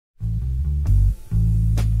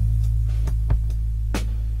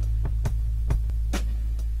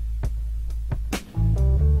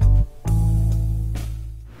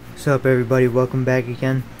What's up everybody, welcome back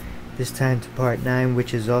again, this time to part 9,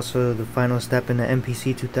 which is also the final step in the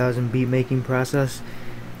MPC 2000 beat making process.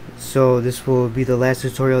 So this will be the last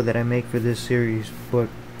tutorial that I make for this series, but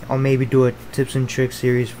I'll maybe do a tips and tricks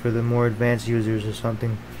series for the more advanced users or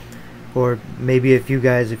something. Or maybe if you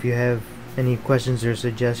have any questions or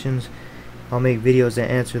suggestions, I'll make videos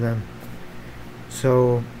that answer them.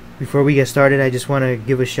 So before we get started, I just want to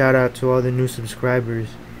give a shout out to all the new subscribers.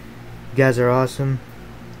 You guys are awesome.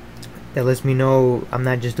 That lets me know I'm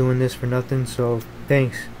not just doing this for nothing, so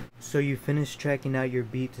thanks. So you finished tracking out your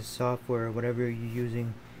beat to software or whatever you're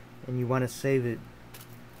using, and you want to save it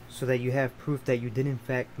so that you have proof that you did in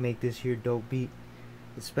fact make this here dope beat,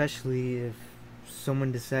 especially if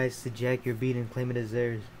someone decides to jack your beat and claim it as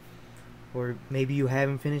theirs. Or maybe you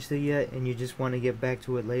haven't finished it yet and you just want to get back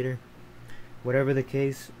to it later. Whatever the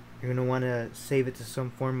case, you're going to want to save it to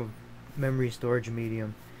some form of memory storage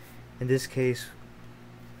medium. In this case,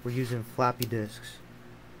 we're using floppy disks.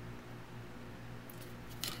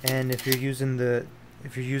 And if you're using a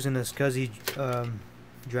SCSI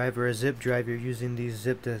drive or a zip drive, you're using these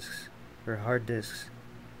zip disks or hard disks.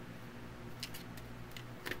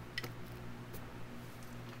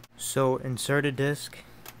 So insert a disk,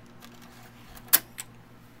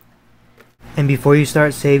 and before you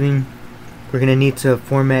start saving, we're gonna need to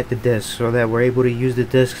format the disk so that we're able to use the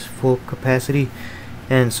disk's full capacity,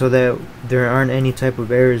 and so that there aren't any type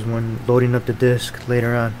of errors when loading up the disk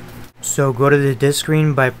later on. So go to the disk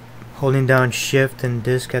screen by holding down shift and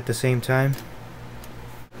disk at the same time.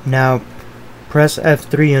 Now press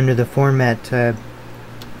F3 under the format tab.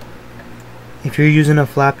 If you're using a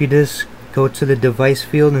floppy disk, go to the device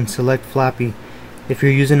field and select floppy. If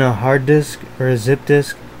you're using a hard disk or a zip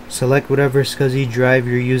disk, select whatever SCSI drive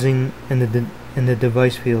you're using in the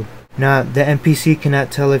device field. Now the MPC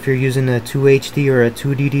cannot tell if you're using a 2HD or a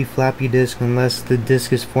 2DD floppy disk unless the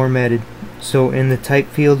disk is formatted. So in the type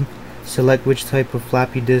field, select which type of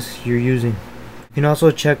floppy disk you're using. You can also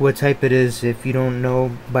check what type it is if you don't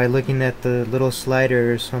know by looking at the little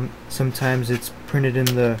slider, or sometimes it's printed in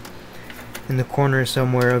the corner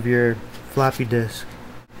somewhere of your floppy disk.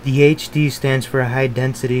 The HD stands for high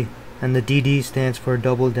density and the DD stands for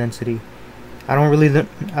double density. I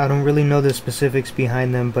don't really know the specifics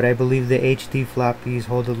behind them, but I believe the HD floppies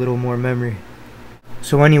hold a little more memory.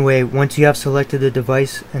 So anyway, once you have selected the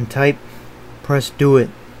device and type, press do it.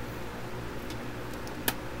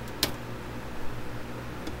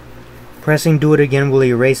 Pressing do it again will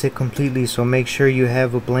erase it completely, so make sure you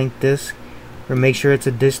have a blank disk, or make sure it's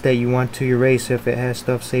a disk that you want to erase if it has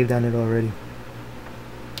stuff saved on it already.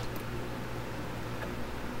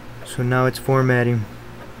 So now it's formatting.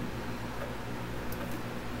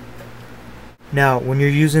 Now when you're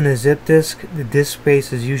using a zip disk, the disk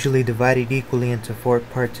space is usually divided equally into 4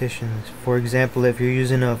 partitions. For example, if you're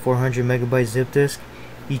using a 400 megabyte zip disk,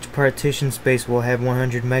 each partition space will have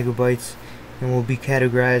 100 megabytes and will be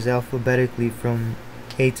categorized alphabetically from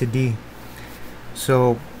A to D.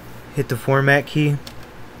 So hit the format key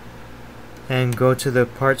and go to the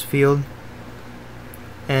parts field,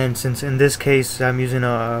 and since in this case I'm using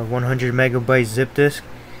a 100 megabyte zip disk,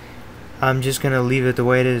 I'm just gonna leave it the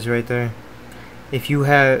way it is right there. If you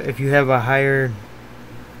have a higher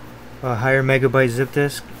megabyte zip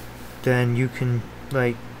disk, then you can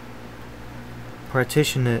like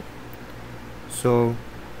partition it. So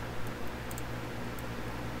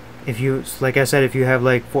if you, like I said, if you have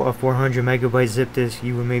like a 400 megabyte zip disk,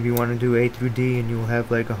 you would maybe want to do A through D, and you'll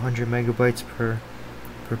have like 100 megabytes per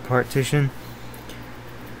partition.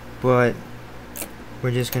 But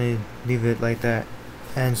we're just gonna leave it like that.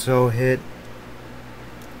 And so hit,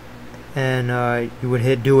 and you would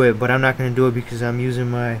hit do it, but I'm not gonna do it because I'm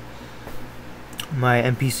using my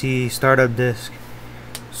MPC startup disk.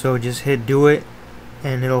 So just hit do it,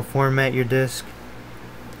 and it'll format your disk,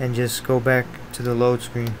 and just go back to the load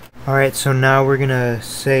screen. Alright, so now we're gonna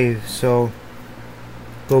save. So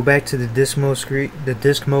go back to the disk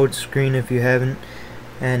mode screen if you haven't,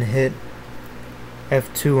 and hit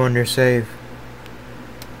F2 under save.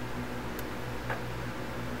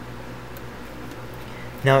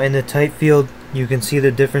 Now in the type field, you can see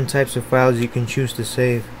the different types of files you can choose to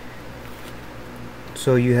save.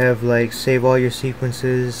 So you have like save all your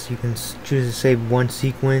sequences, you can choose to save one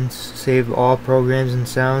sequence, save all programs and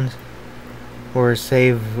sounds, or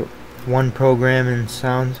save one program and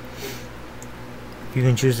sounds. You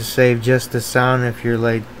can choose to save just the sound if you're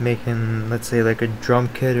like making, let's say, like a drum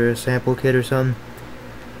kit or a sample kit or something.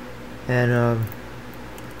 And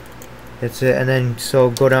that's it. And then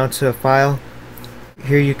so go down to file.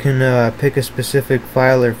 Here you can pick a specific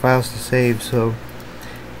file or files to save. So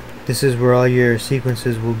this is where all your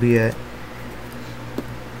sequences will be at.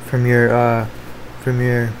 from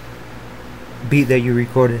your beat that you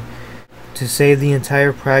recorded. To save the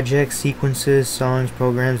entire project, sequences, songs,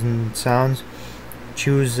 programs, and sounds,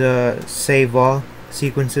 choose Save All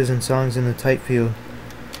Sequences and Songs in the Type field.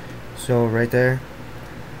 So right there.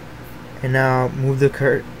 And now move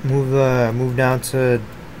down to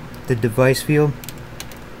the Device field.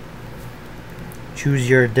 Choose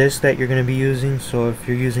your disk that you're going to be using. So if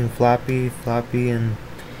you're using floppy, and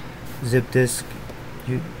zip disk,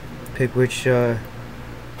 you pick which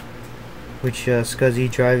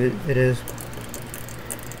SCSI drive it is.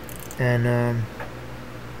 And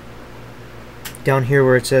down here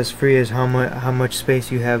where it says free is how much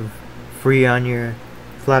space you have free on your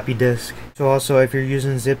floppy disk. So also, if you're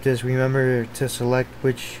using zip disk, remember to select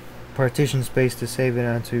which partition space to save it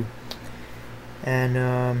onto.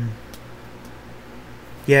 And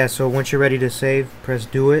yeah, so once you're ready to save, press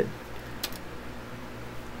do it.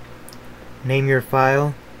 Name your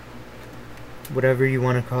file, whatever you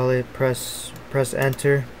want to call it. Press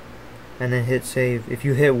enter, and then hit save. If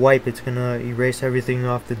you hit wipe, it's gonna erase everything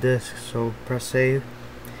off the disk. So press save,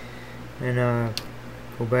 and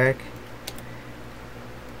go back,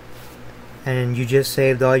 and you just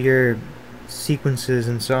saved all your sequences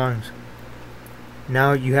and songs.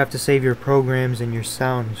 Now you have to save your programs and your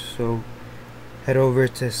sounds. So head over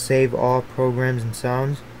to Save All Programs and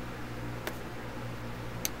Sounds,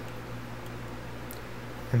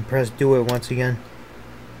 and press do it once again.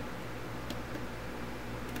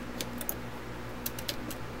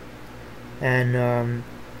 And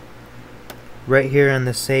right here on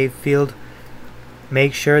the save field,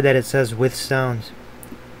 make sure that it says with sounds,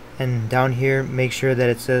 and down here make sure that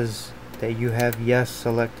it says that you have yes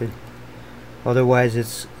selected. Otherwise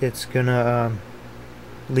it's gonna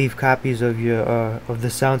leave copies of your of the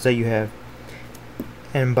sounds that you have,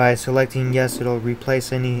 and by selecting yes, it'll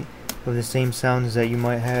replace any of the same sounds that you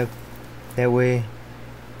might have. That way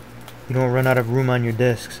you don't run out of room on your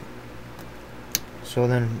disks. So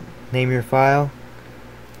then name your file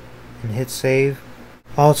and hit save.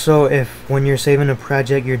 Also, if when you're saving a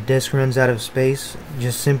project your disk runs out of space,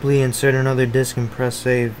 just simply insert another disk and press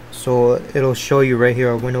save. So it'll show you right here,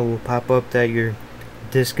 a window will pop up that your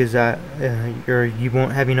disk is at you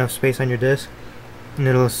won't have enough space on your disk, and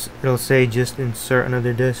it'll say just insert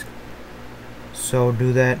another disk. So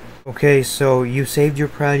do that. Okay, so you saved your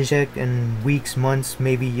project and weeks, months,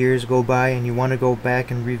 maybe years go by, and you want to go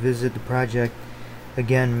back and revisit the project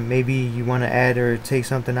again. Maybe you want to add or take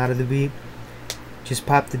something out of the beat. Just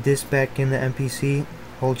pop the disk back in the MPC,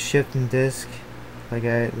 hold shift and disk like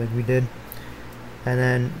we did, and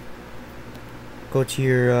then go to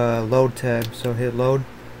your load tab. So hit load,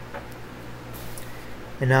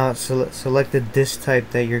 and now select the disk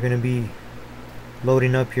type that you're going to be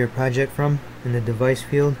loading up your project from in the device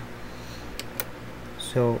field.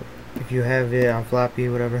 So if you have it on floppy,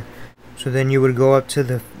 whatever. So then you would go up to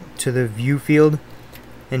the view field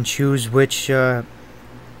and choose which of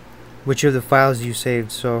the files you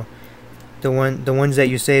saved. So the ones that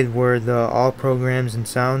you saved were the all programs and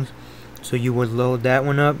sounds. So you would load that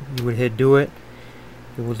one up. You would hit do it.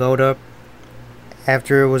 It would load up.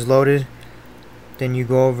 After it was loaded, then you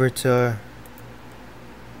go over to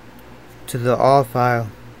the all file,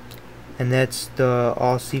 and that's the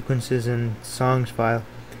all sequences and songs file,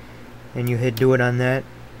 and you hit do it on that,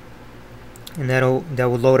 and that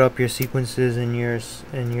will load up your sequences and your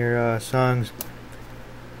songs,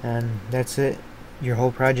 and that's it. Your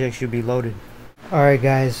whole project should be loaded. Alright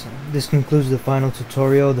guys, this concludes the final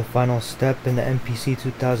tutorial, the final step in the MPC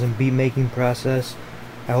 2000 beat making process.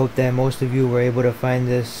 I hope that most of you were able to find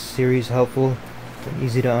this series helpful and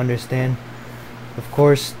easy to understand. Of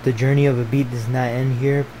course, the journey of a beat does not end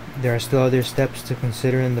here. There are still other steps to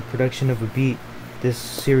consider in the production of a beat. This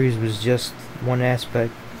series was just one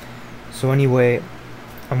aspect. So anyway,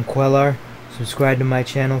 I'm Kwelar. Subscribe to my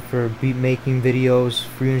channel for beat making videos,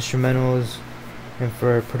 free instrumentals, and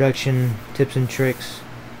for production tips and tricks.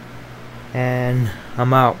 And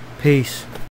I'm out. Peace.